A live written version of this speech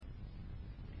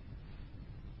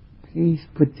Please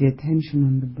put the attention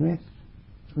on the breath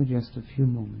for just a few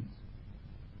moments.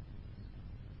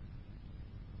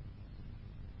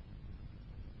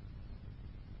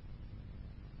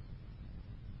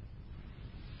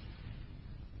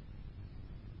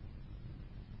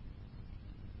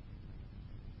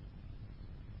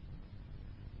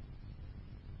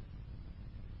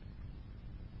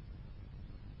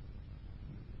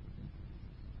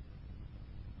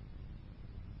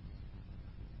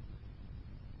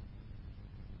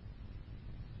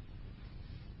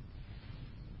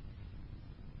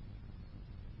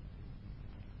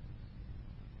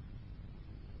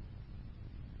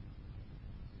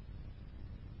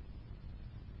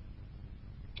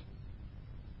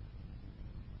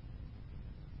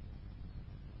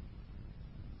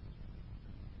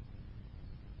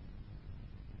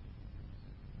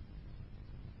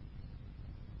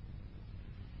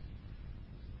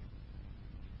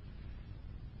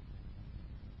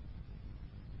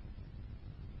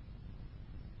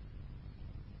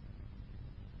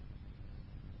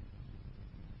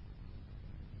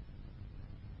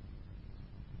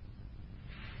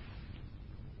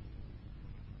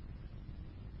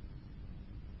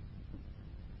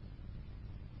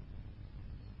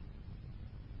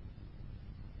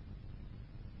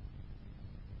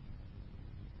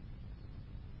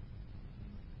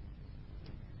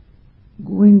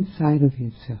 Go inside of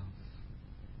yourself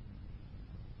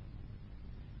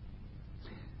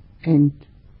and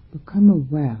become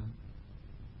aware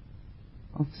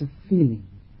of the feeling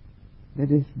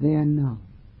that is there now.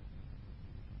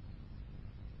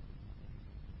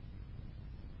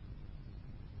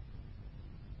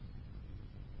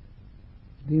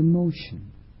 The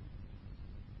emotion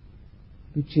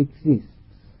which exists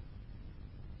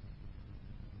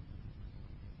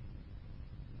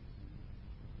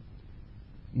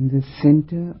in the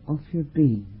center of your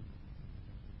being.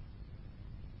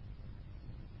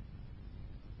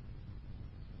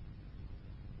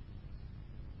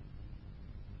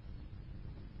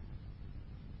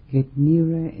 Get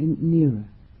nearer and nearer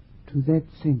to that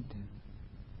center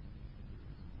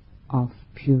of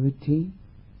purity,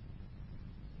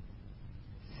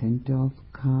 center of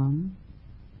calm,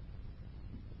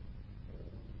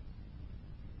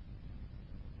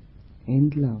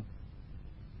 and love.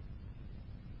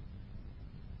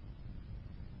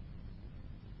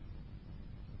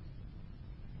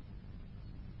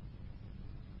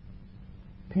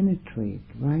 Penetrate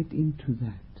right into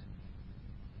that.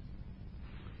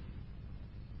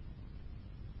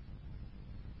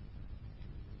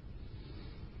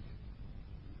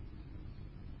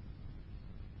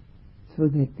 So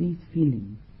that these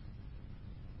feelings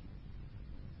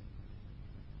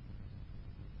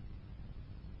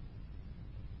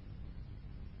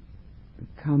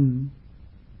become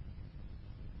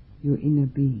your inner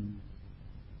being.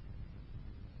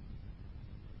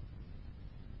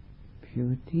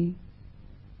 Purity,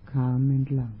 calm and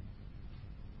love.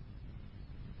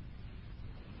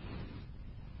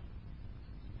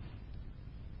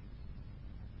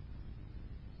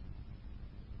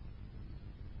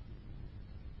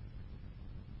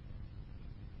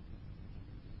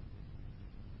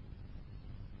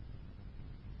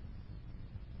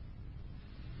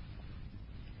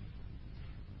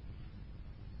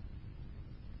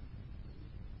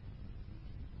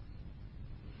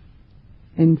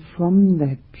 And from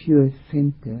that pure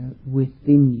center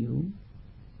within you,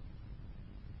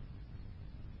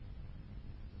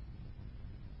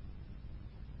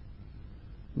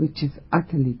 which is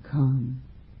utterly calm,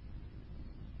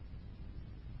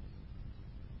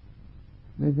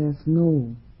 where there's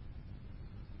no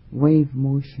wave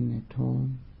motion at all,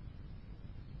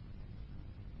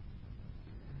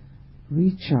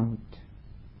 reach out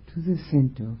to the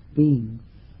center of being,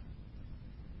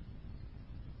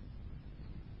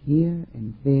 here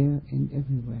and there and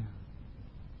everywhere,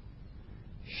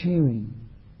 sharing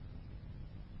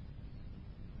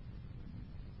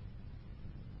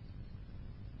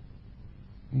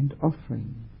and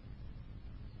offering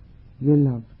your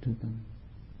love to them.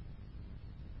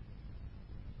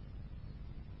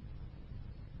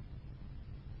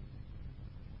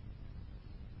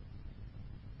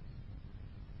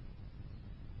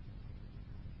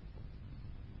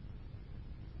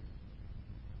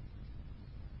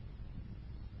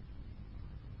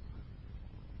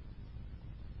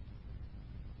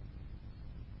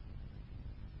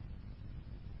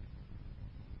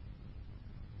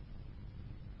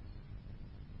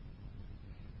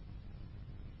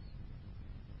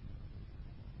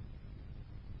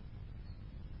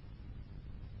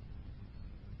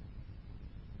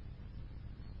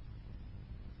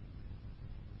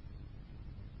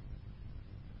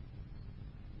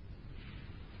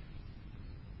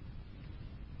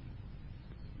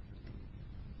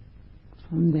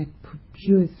 from that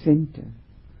pure center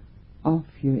of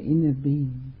your inner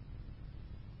being,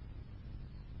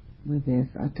 where there's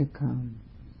utter calm.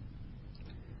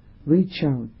 Reach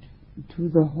out to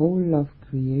the whole of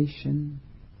creation,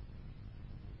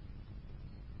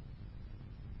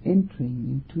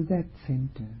 entering into that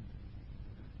center,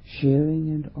 sharing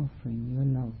and offering your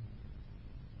love.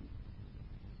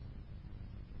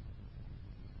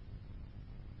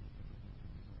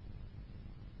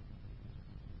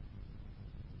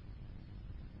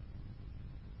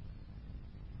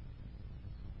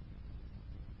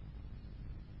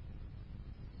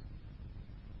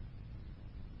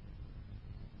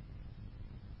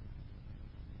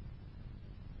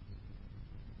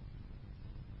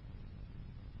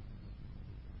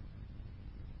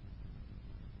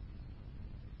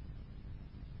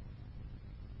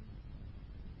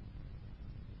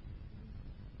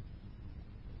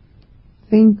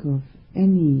 Think of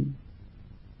any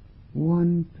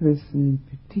one person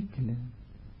in particular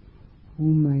who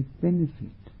might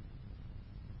benefit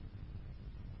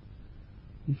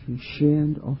if you share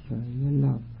and offer your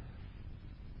love.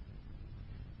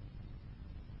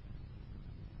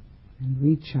 And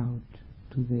reach out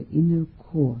to the inner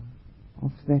core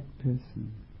of that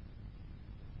person,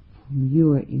 from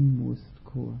your inmost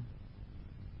core.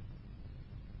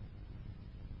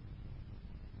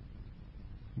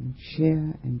 And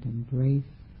share and embrace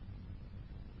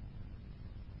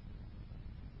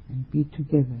and be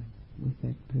together with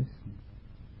that person.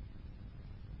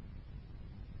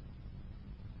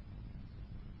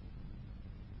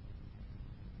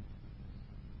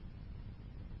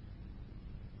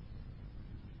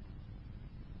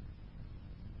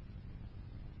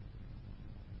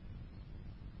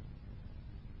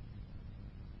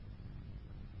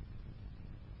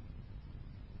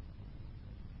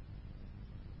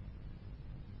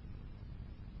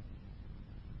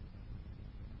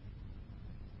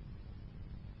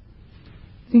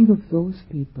 Think of those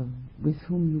people with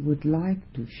whom you would like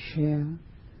to share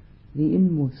the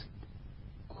inmost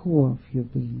core of your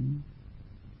being.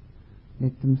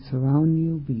 Let them surround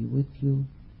you, be with you.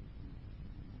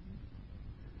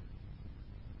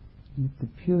 Let the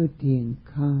purity and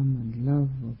calm and love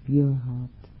of your heart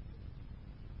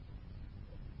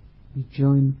be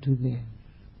joined to theirs.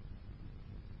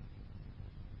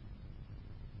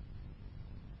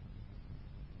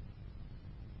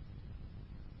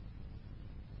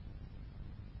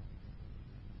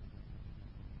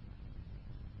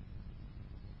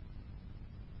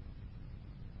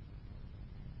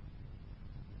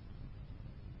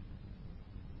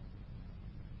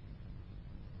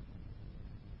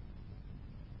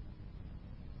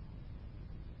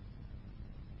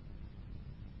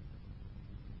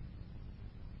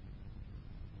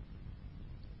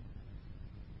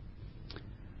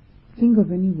 Think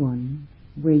of anyone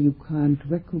where you can't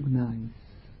recognize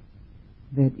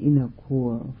that inner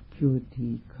core of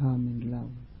purity, calm and love.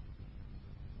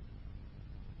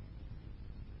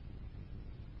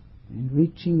 And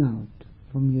reaching out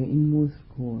from your inmost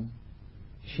core,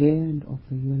 share and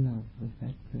offer your love with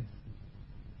that person.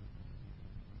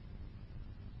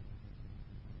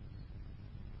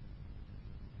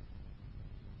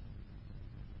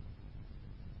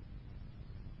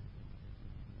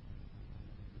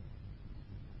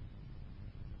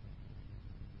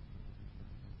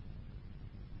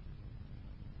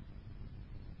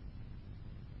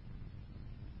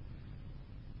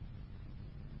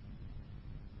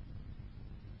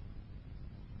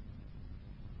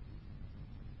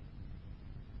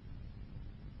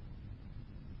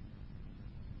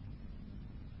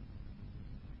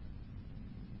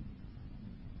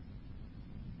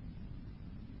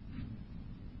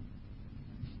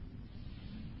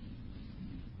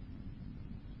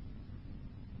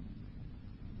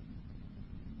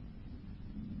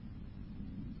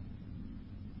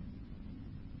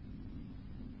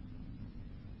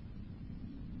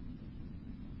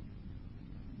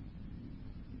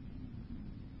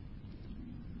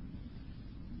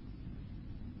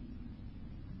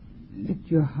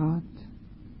 Let your heart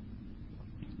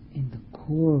and the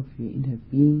core of your inner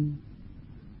being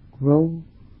grow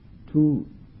to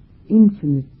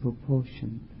infinite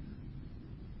proportions,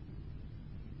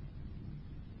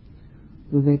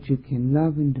 so that you can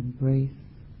love and embrace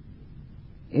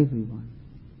everyone,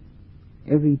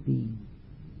 every being.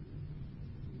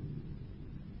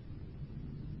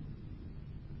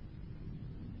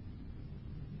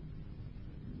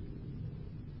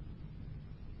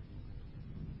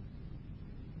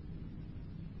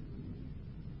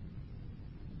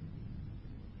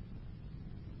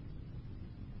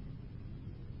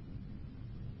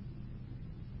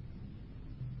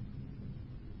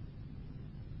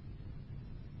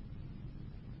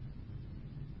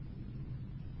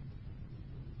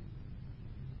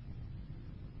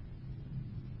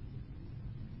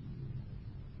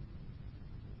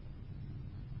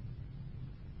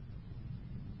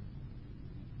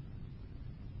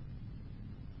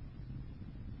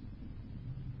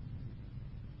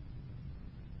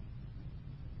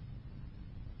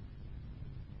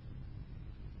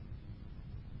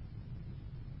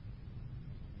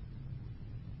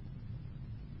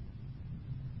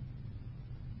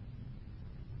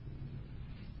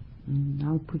 And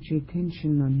now put your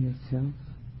attention on yourself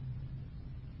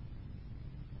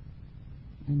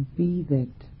and be that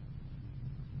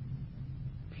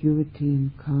purity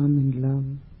and calm and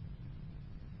love.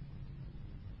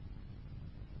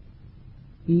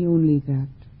 Be only that,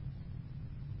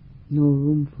 no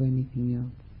room for anything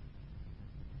else.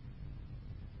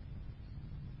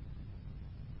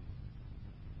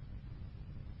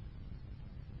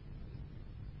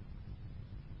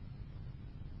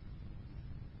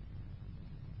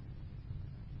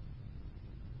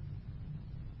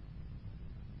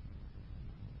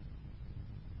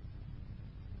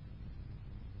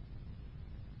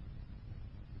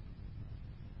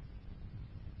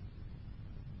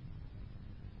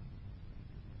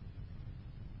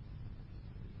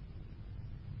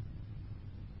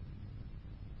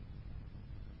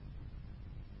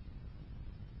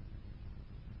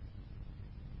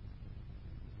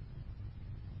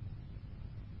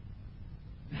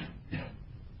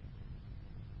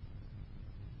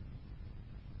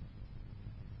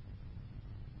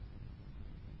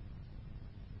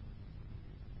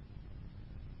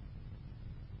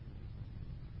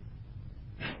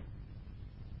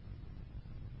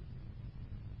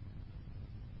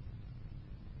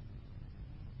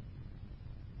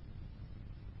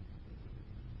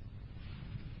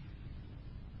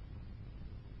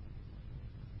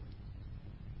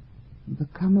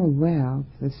 Become aware of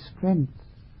the strength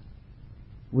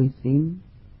within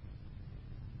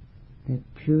that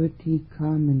purity,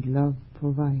 calm and love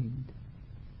provide.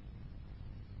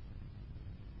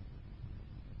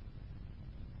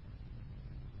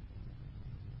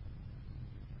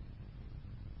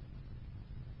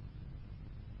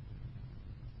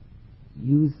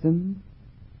 Use them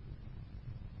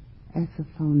as a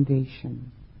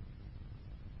foundation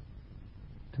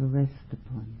to rest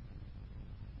upon.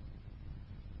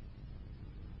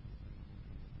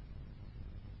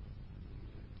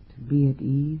 To be at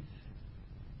ease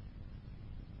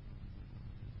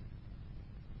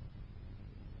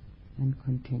and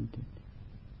contented.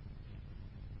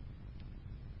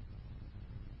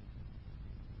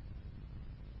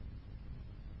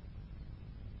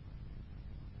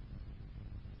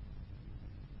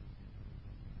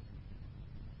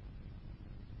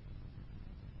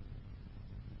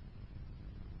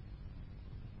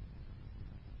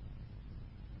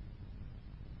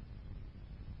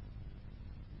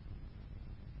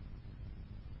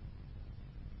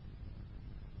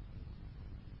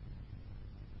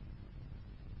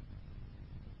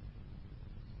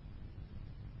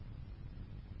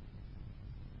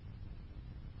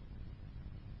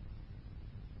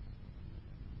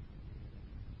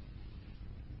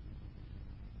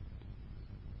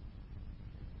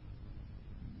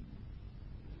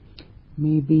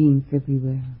 May beings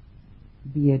everywhere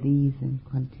be at ease and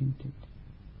contented.